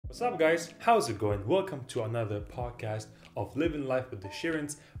What's up, guys? How's it going? Welcome to another podcast of Living Life with the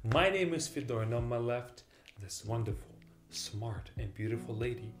Shirins. My name is Fedor, and on my left, this wonderful, smart, and beautiful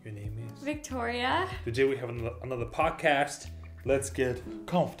lady. Your name is? Victoria. Today we have another podcast. Let's get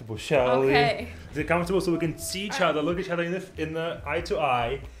comfortable, shall we? Okay. Get comfortable so we can see each other, look each other in the eye to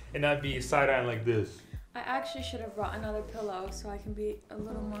eye, and not be side-eyeing like this. I actually should have brought another pillow so I can be a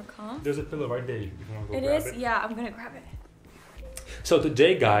little more calm. There's a pillow right there. If you want to go It grab is? it. Yeah, I'm gonna grab it. So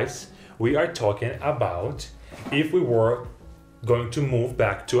today, guys, we are talking about if we were going to move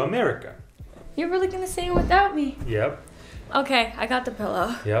back to America. You're really gonna say it without me? Yep. Okay, I got the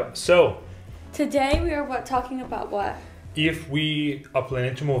pillow. Yep. So Today we are talking about what? if we are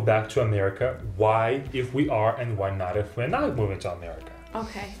planning to move back to America, why if we are and why not if we're not moving to America?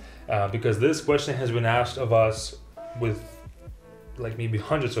 Okay. Because this question has been asked of us with like maybe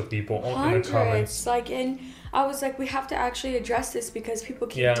hundreds of people in the comments. Hundreds. And I was like, we have to actually address this because people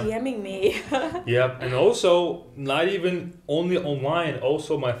keep DMing me. Yep. And also, not even only online,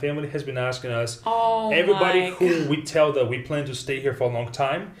 also my family has been asking us, everybody who we tell that we plan to stay here for a long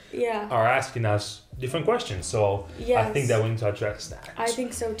time are asking us different questions. So I think that we need to address that. I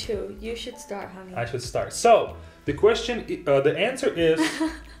think so too. You should start, honey. I should start. So the question, the answer is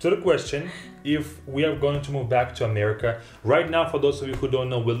to the question, if we are going to move back to America. Right now, for those of you who don't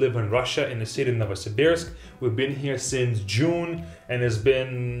know, we live in Russia in the city of Novosibirsk. We've been here since June, and it's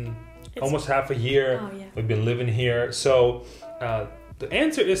been almost half a year. Oh, yeah. We've been living here. So the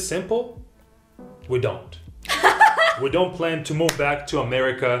answer is simple. We don't. We don't plan to move back to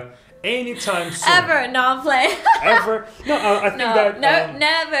America anytime soon. Ever. No, I'm playing. Ever? No, I think that... No,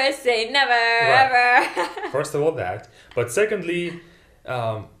 never say never, ever. First of all, that. But secondly,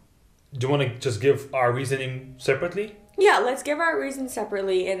 do you want to just give our reasoning separately? Yeah, let's give our reasons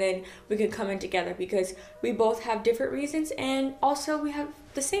separately and then we can come in together because we both have different reasons and also we have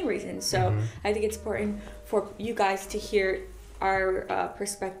the same reasons. So I think it's important for you guys to hear our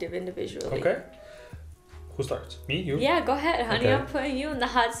perspective individually. Okay. Who starts? Me? You? Yeah, go ahead, honey. Okay. I'm putting you in the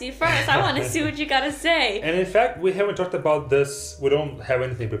hot seat first. I want to see what you got to say. And in fact, we haven't talked about this. We don't have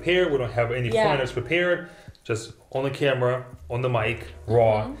anything prepared. We don't have any pointers prepared. Just on the camera, on the mic,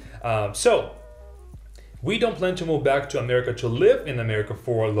 raw. So, we don't plan to move back to America to live in America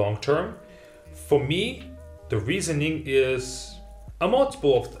for a long term. For me, the reasoning is a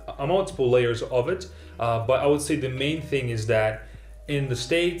multiple layers of it. But I would say the main thing is that in the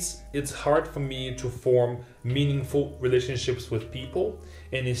States, it's hard for me to form meaningful relationships with people.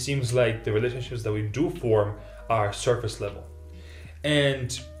 And it seems like the relationships that we do form are surface level.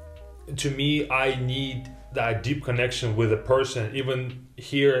 And to me, I need that deep connection with a person. Even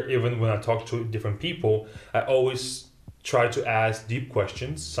here, even when I talk to different people, I always try to ask deep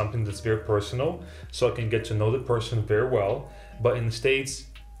questions, something that's very personal, so I can get to know the person very well. But in the States,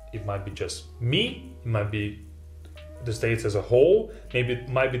 it might be just me, it might be the States as a whole, maybe it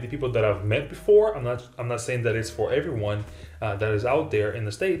might be the people that I've met before. I'm not saying that it's for everyone that is out there in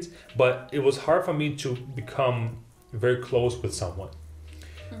the States, but it was hard for me to become very close with someone.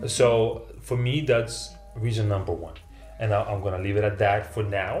 So for me, that's reason number one. And I'm going to leave it at that for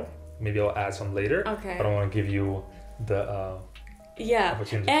now. Maybe I'll add some later. Okay. But I want to give you the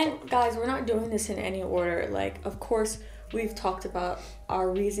opportunity to And talk. guys, we're not doing this in any order. Of course, we've talked about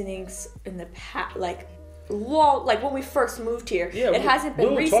our reasonings in the past, when we first moved here. It hasn't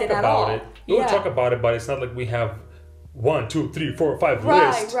been recent at all. We'll talk about it, but it's not like we have 1, 2, 3, 4, 5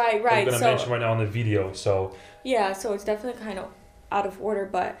 lists. Right. I'm going to mention right now on the video. So yeah, so it's definitely kind of out of order,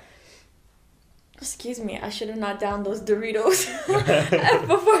 but excuse me, I should have not downed those Doritos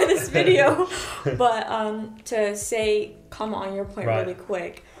before this video. But to come on your point really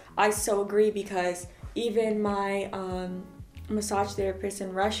quick, I so agree because even my massage therapist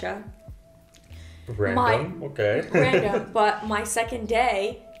in Russia, random, but my second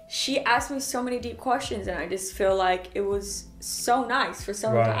day, she asked me so many deep questions, and I just feel like it was so nice for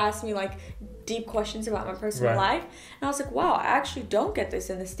someone to ask me deep questions about my personal life. And I was like, wow, I actually don't get this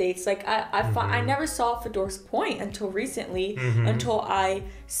in the States. I never saw Fedor's point until recently, until I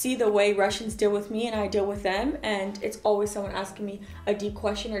see the way Russians deal with me and I deal with them, and it's always someone asking me a deep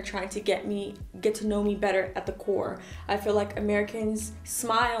question or trying to get to know me better at the core. I feel like Americans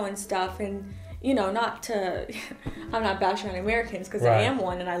smile and stuff, and I'm not bashing on Americans because I am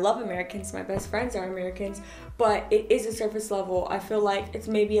one and I love Americans. My best friends are Americans, but it is a surface level. I feel like it's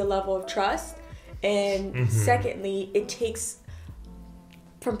maybe a level of trust. And secondly, it takes,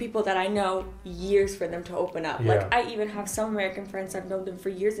 from people that I know, years for them to open up. I even have some American friends, I've known them for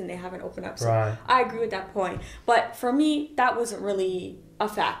years and they haven't opened up. So I agree with that point. But for me, that wasn't really a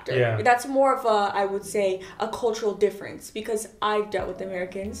factor. Yeah. That's more of a, I would say, a cultural difference, because I've dealt with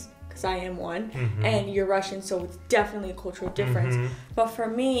Americans, because I am one, and you're Russian, so it's definitely a cultural difference. But for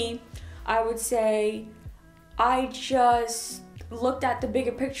me, I would say I just looked at the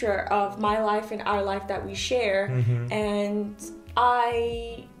bigger picture of my life and our life that we share, and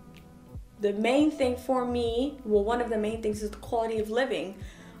the main thing for me, well, one of the main things is the quality of living.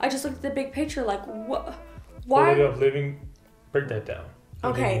 I just looked at the big picture, like, why? Quality of living, break that down.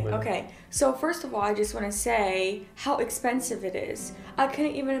 Okay. So first of all, I just want to say how expensive it is. I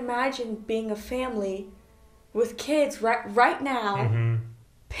couldn't even imagine being a family with kids right now,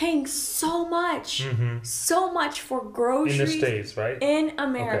 paying so much for groceries. In the States, right? In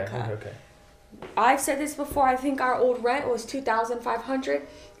America. Okay. I've said this before. I think our old rent was $2,500.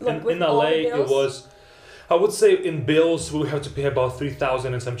 In LA, it was, I would say in bills, we have to pay about $3,000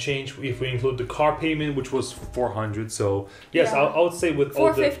 and some change if we include the car payment, which was $400. So yes, I would say with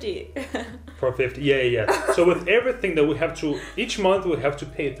all the $450. $450. Yeah. So with everything that we have to each month, we have to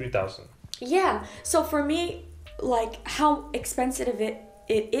pay $3,000. Yeah. So for me, like how expensive it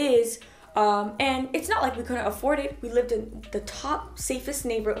is. And it's not like we couldn't afford it. We lived in the top, safest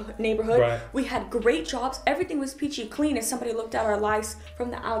neighborhood. Right. We had great jobs. Everything was peachy clean as somebody looked at our lives from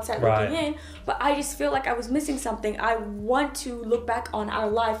the outside looking in. But I just feel like I was missing something. I want to look back on our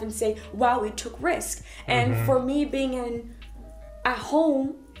life and say, wow, we took risk. And for me, being at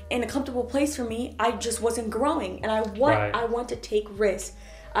home in a comfortable place for me, I just wasn't growing. And I want to take risks.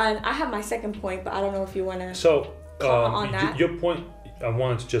 And I have my second point, but I don't know if you want to comment on that. Your point, I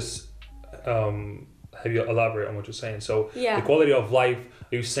wanted to just have you elaborate on what you're saying. So the quality of life,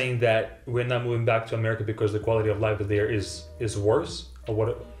 are you saying that we're not moving back to America because the quality of life there is worse? Or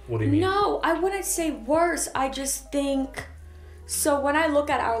what do you mean? No, I wouldn't say worse. I just think, so when I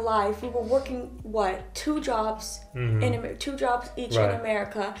look at our life, we were working two jobs each in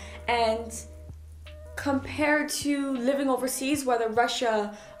America, and compared to living overseas, whether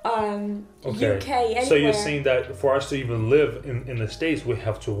Russia, UK, anywhere. So you're saying that for us to even live in the States, we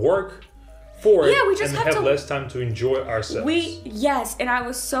have to work for it, we just have less time to enjoy ourselves. And I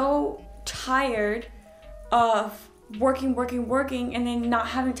was so tired of working, and then not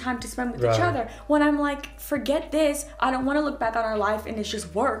having time to spend with each other. When I'm like, forget this, I don't want to look back on our life and it's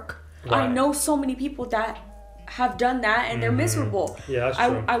just work. I know so many people that have done that and they're miserable. Yeah, that's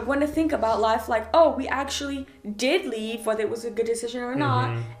true. I want to think about life like, oh, we actually did leave, whether it was a good decision or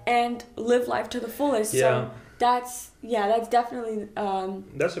not, and live life to the fullest. So that's definitely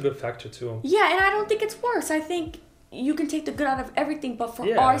that's a good factor too. Yeah, and I don't think it's worse. I think you can take the good out of everything, but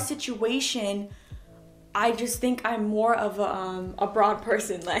for our situation, I just think I'm more of a broad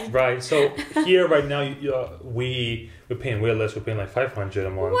person, like. Right. So here right now, we're paying way less. We're paying like $500 a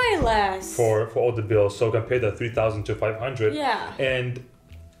month. Way less. For all the bills. So compare that $3,000 to $500. Yeah. And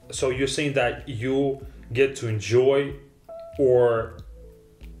so you're saying that you get to enjoy or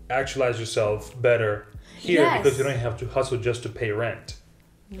actualize yourself better here because you don't have to hustle just to pay rent.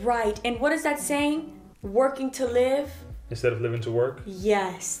 Right. And what is that saying? Working to live. Instead of living to work?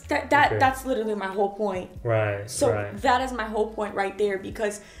 Yes. That's literally my whole point. Right. So that is my whole point right there,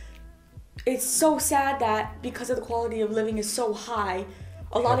 because it's so sad that because of the quality of living is so high,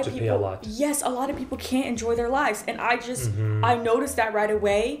 a lot of people can't enjoy their lives. And I noticed that right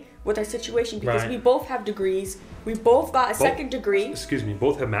away with our situation, because we both have degrees. We both got a second degree. Excuse me,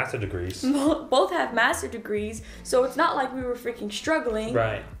 both have master degrees. Both have master degrees. So it's not like we were freaking struggling.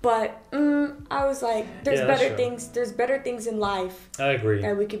 Right. But I was like, there's better things in life. I agree.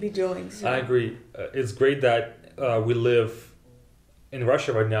 That we could be doing. So. I agree. It's great that we live in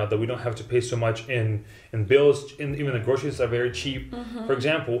Russia right now, that we don't have to pay so much in bills. Even the groceries are very cheap. For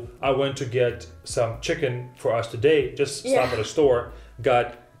example, I went to get some chicken for us today. Just stopped at a store,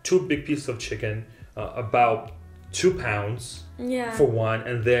 got 2 big pieces of chicken, about 2 pounds for one,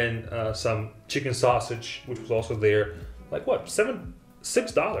 and then some chicken sausage, which was also there. Like what,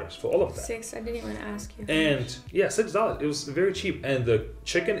 $6 for all of that. $6. I didn't even ask you. And $6. It was very cheap, and the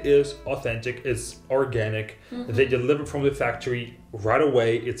chicken is authentic. It's organic. They deliver from the factory right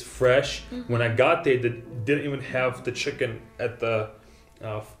away. It's fresh. When I got there, they didn't even have the chicken at the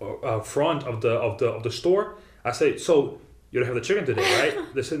front of the store. I said, so you don't have the chicken today,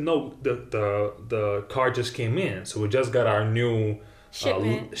 right? They said, no, the car just came in. So we just got our new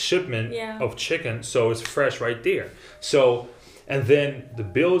shipment of chicken. So it's fresh right there. So, and then the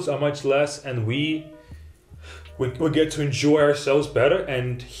bills are much less, and we get to enjoy ourselves better.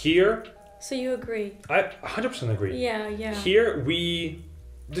 And here... So you agree? I 100% agree. Yeah. Here we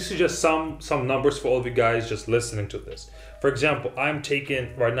this is just some numbers for all of you guys just listening to this. For example, I'm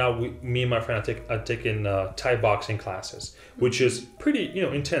taking right now. Me and my friend are taking Thai boxing classes, which is pretty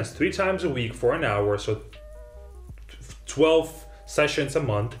intense. 3 times a week for an hour, so 12 sessions a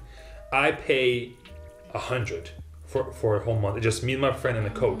month. I pay $100 for a whole month. It's just me and my friend and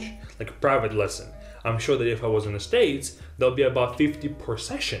a coach, like a private lesson. I'm sure that if I was in the States, there'll be about $50 per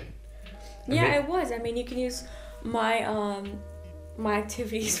session. Yeah, it was. I mean, you can use my my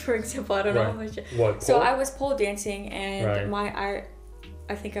activities, for example. I don't know how much. What? So pole? I was pole dancing, and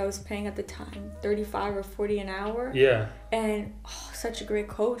I think I was paying at the time $35 or $40 an hour. Yeah. And such a great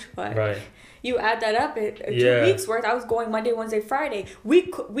coach, but you add that up, 2 weeks worth. I was going Monday, Wednesday, Friday.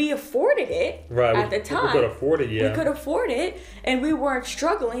 We afforded it at the time. We could afford it. Yeah. We could afford it, and we weren't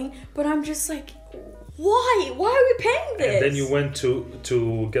struggling. But I'm just like, why? Why are we paying this? And then you went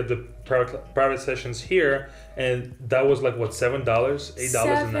to get the private sessions here, and that was like what, $7,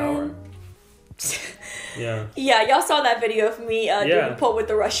 $8 an hour. Yeah. Yeah, y'all saw that video of me doing the pole with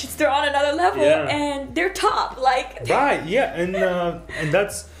the Russians. They're on another level, and they're top. Like right, yeah, and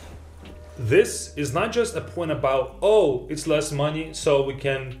this is not just a point about it's less money, so we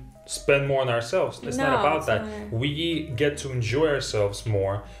can spend more on ourselves. It's not about that. We get to enjoy ourselves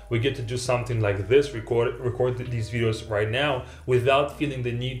more. We get to do something like this, record these videos right now without feeling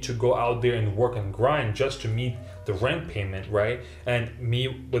the need to go out there and work and grind just to meet the rent payment, right? And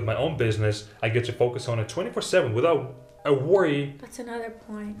me with my own business, I get to focus on it 24/7 without a worry. That's another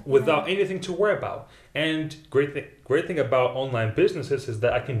point. Without anything to worry about. And great thing about online businesses is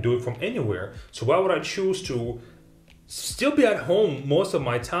that I can do it from anywhere. So why would I choose to still be at home most of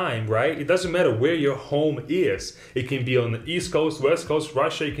my time, right? It doesn't matter where your home is. It can be on the East Coast, West Coast,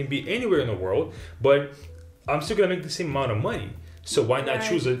 Russia. It can be anywhere in the world. But I'm still gonna make the same amount of money. So why not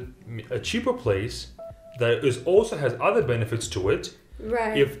choose a cheaper place that also has other benefits to it?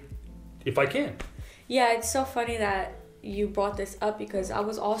 Right. If I can. Yeah, it's so funny that you brought this up, because I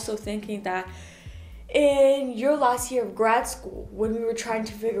was also thinking that in your last year of grad school, when we were trying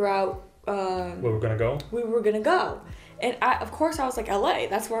to figure out where we're gonna go. And of course I was like, LA,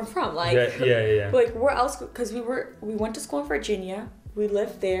 that's where I'm from. Like, yeah. Like, where else? Because we went to school in Virginia. We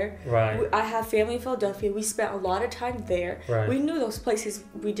lived there. Right. I have family in Philadelphia. We spent a lot of time there. Right. We knew those places.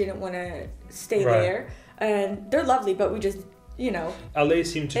 We didn't want to stay there, and they're lovely, but we just, LA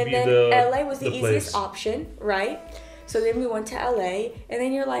seemed to be LA was the easiest place. option, right? So then we went to LA, and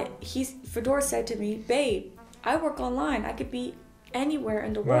then Fedor said to me, babe, I work online. I could be anywhere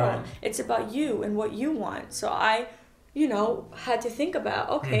in the world. It's about you and what you want. So I, had to think about,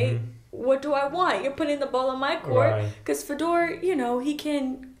 okay, what do I want? You're putting the ball on my court, because Fedor,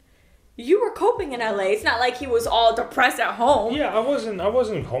 you were coping in LA. It's not like he was all depressed at home. Yeah, I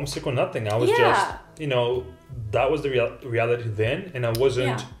wasn't homesick or nothing. I was just, that was the reality then, and I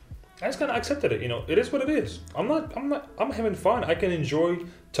wasn't. I just kind of accepted it. It is what it is. I'm having fun. I can enjoy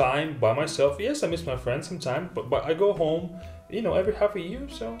time by myself. Yes, I miss my friends sometimes, but I go home, every half a year.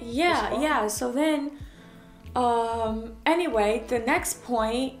 So yeah. So then, anyway, the next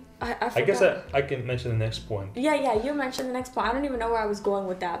point. I guess I can mention the next point. Yeah, you mentioned the next point. I don't even know where I was going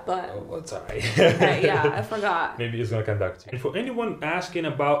with that, but... Oh, it's alright. I forgot. Maybe it's going to come back to you. And for anyone asking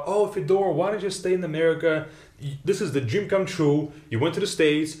about, Fedor, why did you stay in America? This is the dream come true. You went to the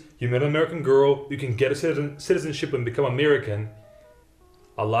States, you met an American girl, you can get a citizenship and become American.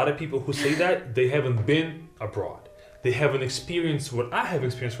 A lot of people who say that, they haven't been abroad. They haven't experienced what I have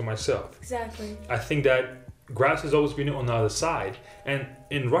experienced for myself. Exactly. I think that grass has always been on the other side. And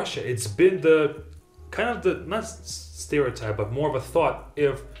in Russia, it's been the kind of the, not stereotype, but more of a thought.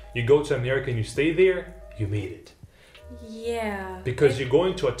 If you go to America and you stay there, you made it. Yeah. Because you're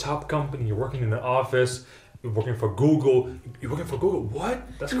going to a top company, you're working in an office, you're working for Google. You're working for Google? What?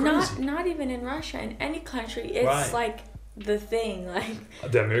 That's crazy. Not even in Russia. In any country, it's like the thing. Like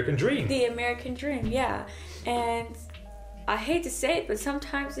the American dream. The American dream, yeah. And I hate to say it, but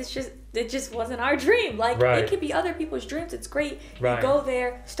sometimes it just wasn't our dream. Like it could be other people's dreams. It's great. You go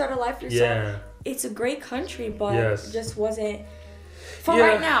there, start a life for yourself. Yeah. It's a great country, but it just wasn't for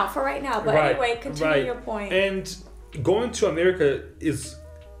right now. But anyway, continue your point. And going to America is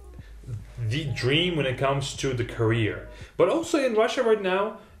the dream when it comes to the career. But also in Russia right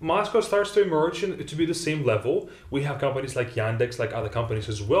now, Moscow starts to emerge to be the same level. We have companies like Yandex, like other companies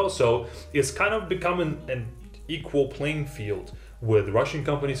as well. So it's kind of becoming an equal playing field with Russian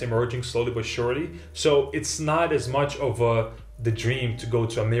companies emerging slowly but surely. So it's not as much of the dream to go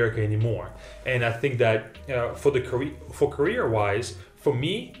to America anymore. And I think that for career-wise, for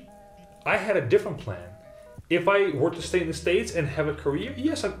me, I had a different plan. If I were to stay in the States and have a career,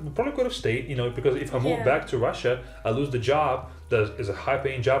 yes, I probably could have stayed, because if I move back to Russia, I lose the job. is a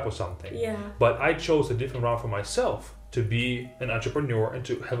high-paying job or something. Yeah. But I chose a different route for myself to be an entrepreneur and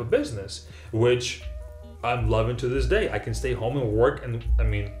to have a business, which I'm loving to this day. I can stay home and work, and I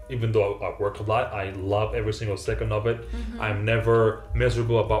mean, even though I work a lot, I love every single second of it. I'm never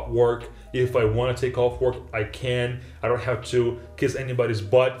miserable about work. If I want to take off work, I can. I don't have to kiss anybody's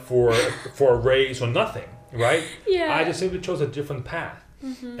butt for a raise or nothing, right? Yeah. I just simply chose a different path.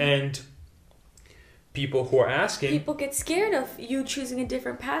 And people who are asking, people get scared of you choosing a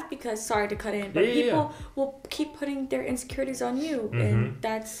different path because, sorry to cut in, but people will keep putting their insecurities on you, and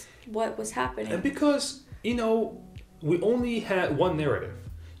that's what was happening. And because, you know, we only had one narrative.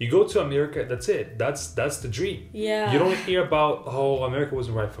 You go to America, that's it. That's the dream. Yeah. You don't hear about, oh, America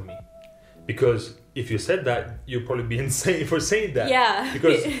wasn't right for me. Because if you said that, you'd probably be insane for saying that. Yeah.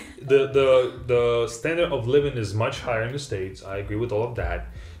 Because the standard of living is much higher in the States. I agree with all of that.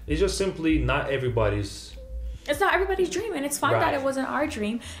 It's just simply not everybody's. It's not everybody's dream, and it's fine that it wasn't our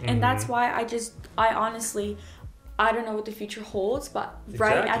dream. And that's why I honestly, I don't know what the future holds, but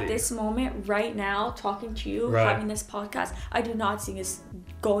right at this moment, right now, talking to you, having this podcast, I do not see us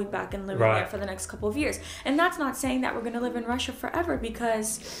going back and living there for the next couple of years. And that's not saying that we're going to live in Russia forever,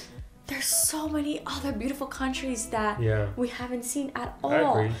 because there's so many other beautiful countries that we haven't seen at all.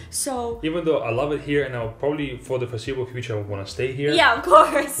 I agree. So even though I love it here, and I'll probably for the foreseeable future I want to stay here. Yeah, of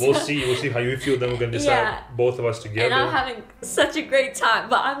course. We'll see how you feel. Then we're gonna decide both of us together. And I'm having such a great time.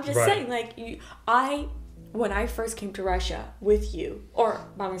 But I'm just saying, like, when I first came to Russia with you, or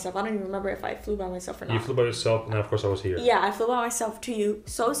by myself, I don't even remember if I flew by myself or not. You flew by yourself, and of course I was here. Yeah, I flew by myself to you.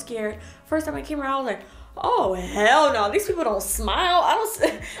 So scared. First time I came around, I was like, oh hell no, these people don't smile.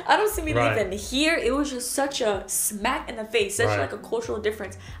 I don't see me leaving here. It was just such a smack in the face, such like a cultural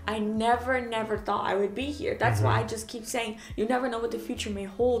difference. I never thought I would be here. That's why I just keep saying you never know what the future may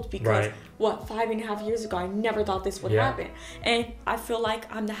hold, because 5.5 years ago I never thought this would happen. And I feel like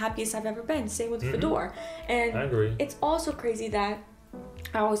I'm the happiest I've ever been. Same with Fedor. And I agree. It's also crazy that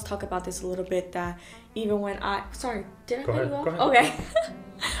I always talk about this a little bit, that even when sorry, did I cut you off? Okay.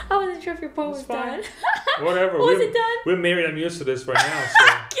 I wasn't sure if your point was done. Whatever. Was it done? We're married. I'm used to this right now. So.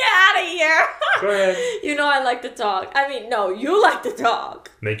 Get out of here. Go ahead. You know I like to talk. I mean, no, you like to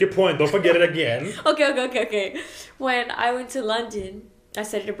talk. Make your point. Don't forget it again. Okay. When I went to London, I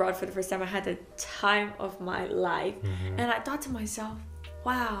studied abroad for the first time. I had the time of my life. And I thought to myself,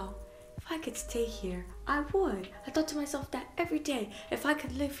 wow, if I could stay here, I would. I thought to myself that every day, if I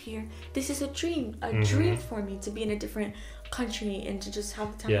could live here, this is a dream dream for me to be in a different country and to just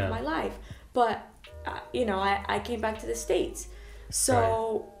have the time of my life. But you know, I came back to the States,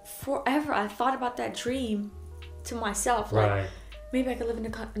 so forever I thought about that dream to myself, like maybe I could live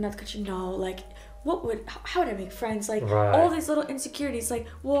in another country. No, like how would I make friends? Like all these little insecurities, like,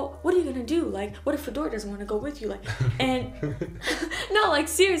 well, what are you gonna do? Like, what if Fedor doesn't want to go with you? Like, and no, like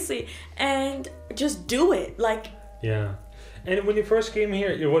seriously, and just do it. Like, and when you first came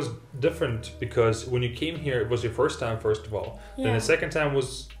here, it was different, because when you came here, it was your first time, first of all. Then the second time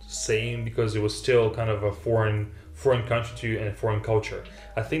was same, because it was still kind of a foreign country to you and a foreign culture.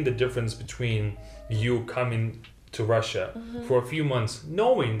 I think the difference between you coming to Russia for a few months,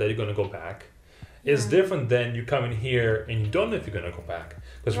 knowing that you're gonna go back, is different than you coming here and you don't know if you're gonna go back.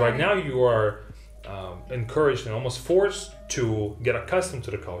 Because right now you are encouraged and almost forced to get accustomed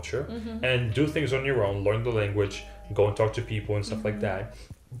to the culture and do things on your own, learn the language, go and talk to people and stuff like that.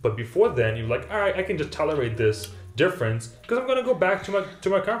 But before then, you're like, all right, I can just tolerate this difference because I'm gonna go back to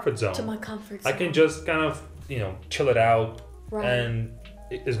my comfort zone. To my comfort zone. I can just kind of, you know, chill it out, and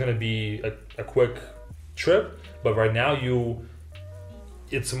it's gonna be a quick trip. But right now,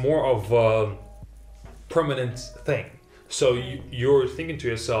 it's more of a permanent thing. So you're thinking to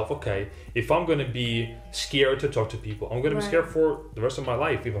yourself, okay, if I'm going to be scared to talk to people, I'm going to be scared for the rest of my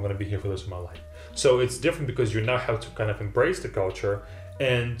life if I'm going to be here for the rest of my life. So it's different because you now have to kind of embrace the culture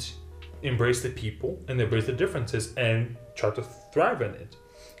and embrace the people and embrace the differences and try to thrive in it.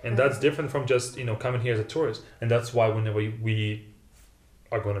 And that's different from just, you know, coming here as a tourist. And that's why whenever we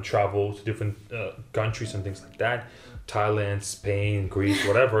are going to travel to different countries and things like that, Thailand, Spain, Greece,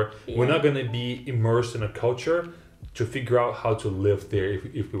 whatever, we're not going to be immersed in a culture to figure out how to live there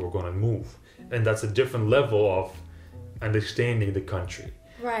if we were going to move. And that's a different level of understanding the country.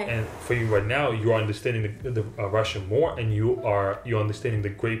 Right. And for you right now, you are understanding the Russia more, and you're understanding the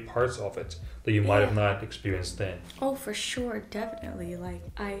great parts of it that you might have not experienced then. Oh, for sure, definitely. Like,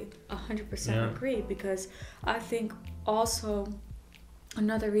 I 100% agree, because I think also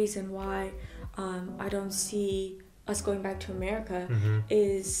another reason why I don't see us going back to America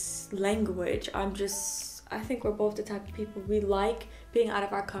is language. I think we're both the type of people, we like being out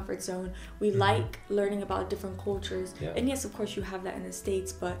of our comfort zone. We like learning about different cultures. Yeah. And yes, of course, you have that in the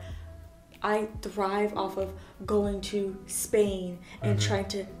States, but I thrive off of going to Spain and trying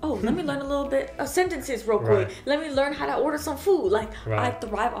to, let me learn a little bit of sentences real quick. Let me learn how to order some food. Like, I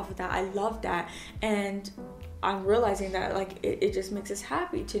thrive off of that. I love that. And I'm realizing that, like, it just makes us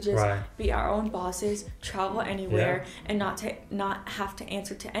happy to just be our own bosses, travel anywhere, and not have to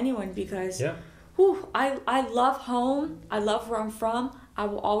answer to anyone, because I love home. I love where I'm from. I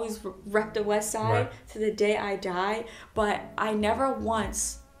will always rep the West Side to the day I die. But I never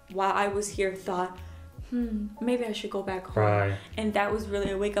once, while I was here, thought, maybe I should go back home. And that was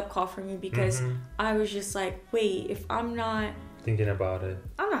really a wake-up call for me, because I was just like, wait, if I'm not thinking about it,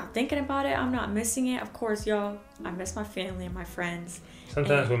 I'm not missing it. Of course, y'all, I miss my family and my friends.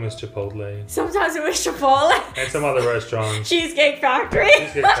 Sometimes we miss Chipotle. Sometimes we miss Chipotle. And some other restaurants. Cheesecake Factory.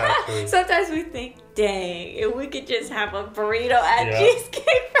 Cheesecake Factory. Sometimes we think, dang, if we could just have a burrito at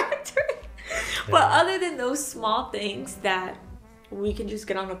Cheesecake Factory. But other than those small things that we can just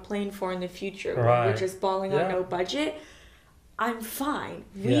get on a plane for in the future, when we're just balling on no budget, I'm fine.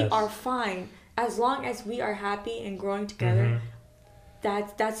 We are fine. As long as we are happy and growing together,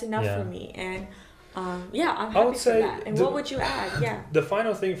 that's enough for me. And I'm happy for that. And what would you add? The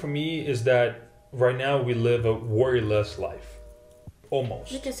final thing for me is that right now we live a worry-less life.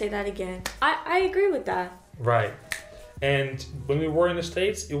 Almost. You can say that again. I agree with that. Right. And when we were in the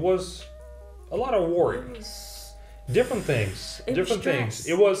States, it was a lot of worry. Different things.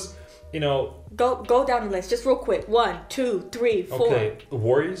 It was, Go down the list, just real quick. 1, 2, 3, 4. Okay.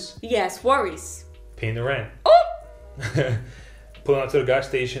 Worries. Yes, worries. Paying the rent. Oh! Pulling out to the gas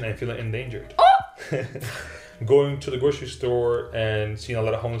station and feeling endangered. Oh! Going to the grocery store and seeing a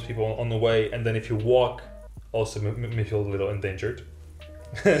lot of homeless people on the way, and then if you walk, also may feel a little endangered.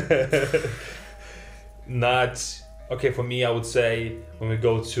 For me, I would say when we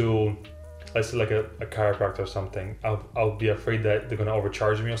go to, let's say, like a chiropractor or something, I'll be afraid that they're gonna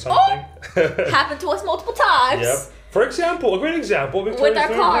overcharge me or something. Happened to us multiple times. Yep. For example, a great example. With our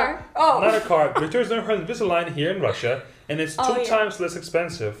car. Not a car. Victoria's doing her Invisalign here in Russia, and it's two times less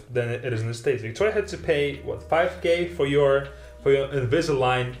expensive than it is in the States. Victoria had to pay $5,000 for your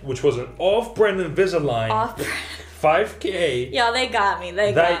Invisalign, which was an off-brand Invisalign. $5,000. Yeah, they got me.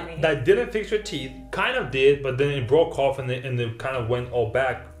 That didn't fix your teeth. Kind of did, but then it broke off and it kind of went all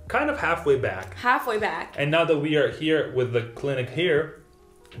back. Kind of halfway back. And now that we are here with the clinic here,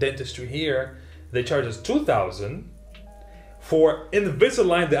 dentistry here, they charge us $2,000 for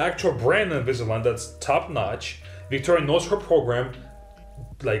Invisalign, the actual brand Invisalign that's top notch. Victoria knows her program,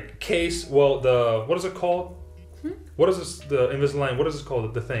 like case. Well, what is it called? What is this? The Invisalign. What is it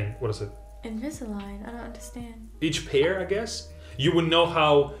called? The thing. What is it? Invisalign. I don't understand. Each pair, I guess. You would know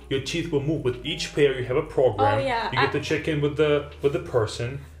how your teeth will move with each pair. You have a program. Oh yeah. You get to check in with the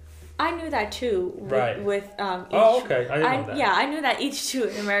person. I knew that too. With each, okay. I didn't know that. Yeah, I knew that each too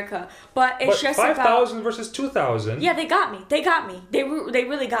in America, but it's just 5,000 versus 2,000. Yeah, they got me. They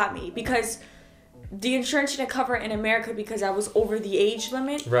really got me, because the insurance didn't cover it in America because I was over the age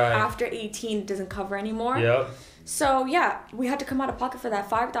limit. Right. After 18, it doesn't cover anymore. Yep. So yeah, we had to come out of pocket for that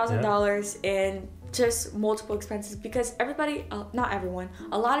 $5,000 and just multiple expenses, because everybody, not everyone,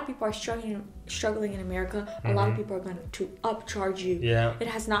 a lot of people are struggling in America. A lot of people are going to upcharge you. Yeah. It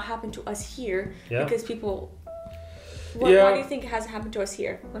has not happened to us here because people. Why do you think it hasn't happened to us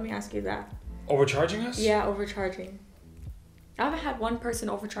here? Let me ask you that. Overcharging us? Yeah, overcharging. I haven't had one person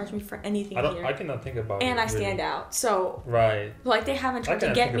overcharge me for anything here. I cannot think about it. And I stand out. So, like they haven't tried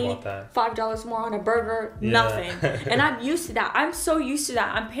to get me $5 more on a burger, nothing. And I'm used to that. I'm so used to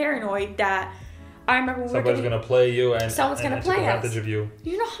that. I'm paranoid that I remember somebody's going to play you and someone's going to play advantage of you.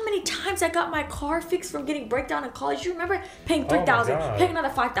 You know how many times I got my car fixed from getting breakdown in college? You remember paying $3,000, paying another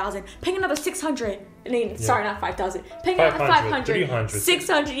 $5,000, paying another $600. Sorry, not $5,000. Paying another $500, $300,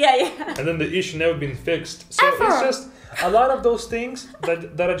 $600. Yeah. And then the issue never been fixed. So it's just a lot of those things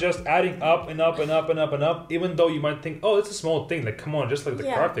that are just adding up and up and up and up and up. Even though you might think, oh, it's a small thing. Like, come on, just like the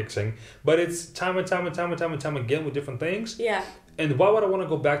car fixing. But it's time and time and time and time and time again with different things. Yeah. And why would I want to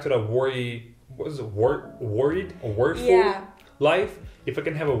go back to that worried or worryful life if I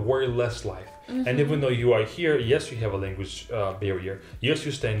can have a worry-less life? And even though you are here, yes, you have a language barrier. Yes,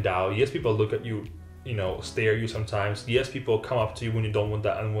 you stand out. Yes, people look at you, stare at you sometimes. Yes, people come up to you when you don't want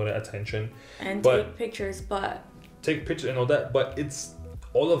that unwanted attention. And take pictures, take pictures and all that. But it's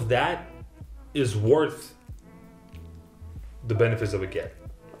all of that is worth the benefits that we get.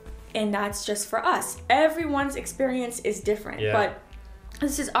 And that's just for us. Everyone's experience is different. Yeah. But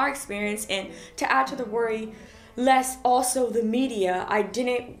this is our experience. And to add to the worry, less also the media.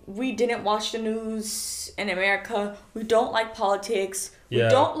 We didn't watch the news in America. We don't like politics. We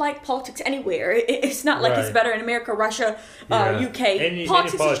don't like politics anywhere. It's not like it's better in America, Russia, UK.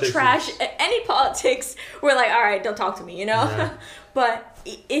 Politics is trash. Any politics, we're like, all right, don't talk to me, you know? Yeah. But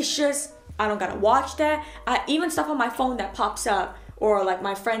it's just, I don't gotta watch that. Even stuff on my phone that pops up, or like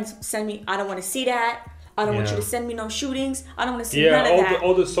my friends send me, I don't want to see that. I don't want you to send me no shootings. I don't want to see none of that.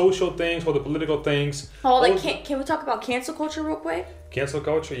 All the social things, all the political things. Can we talk about cancel culture real quick? Cancel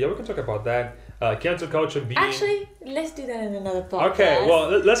culture? Yeah, we can talk about that. Cancel culture being... Actually, let's do that in another podcast. Okay, well,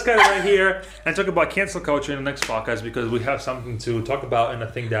 let's get right here and talk about cancel culture in the next podcast, because we have something to talk about, and I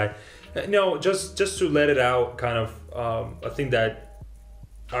think that, just to let it out, kind of, I think that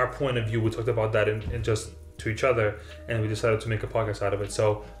our point of view, we talked about that in just to each other, and we decided to make a podcast out of it.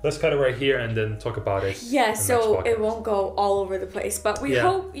 So let's cut it right here and then talk about it. Yeah, so it won't go all over the place, but we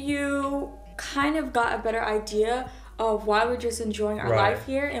hope you kind of got a better idea of why we're just enjoying our life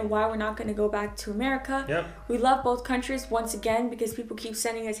here and why we're not going to go back to America. Yep. We love both countries once again, because people keep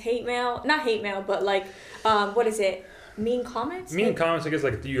sending us not hate mail, but like, what is it? Mean comments? Mean comments, I guess,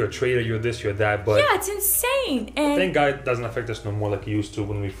 like, you're a traitor, you're this, you're that, but... Yeah, it's insane. And thank God it doesn't affect us no more like it used to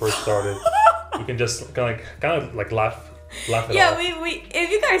when we first started. You can just kind of laugh it off. Yeah, we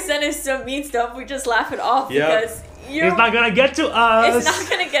if you guys send us some mean stuff, we just laugh it off because it's not gonna get to us. It's not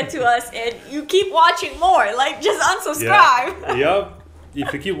gonna get to us, and you keep watching more. Like, just unsubscribe. Yep.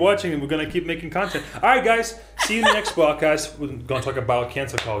 If you keep watching, we're gonna keep making content. All right, guys. See you in the next podcast. We're gonna talk about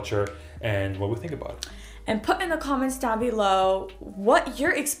cancel culture and what we think about it. And put in the comments down below what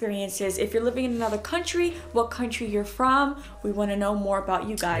your experience is. If you're living in another country, what country you're from. We want to know more about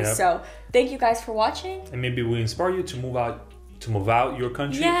you guys. Yep. So thank you guys for watching. And maybe we inspire you to move out your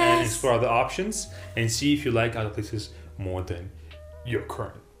country and explore other options and see if you like other places more than your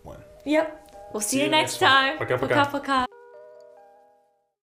current one. Yep. We'll see you next time. Пока-пока.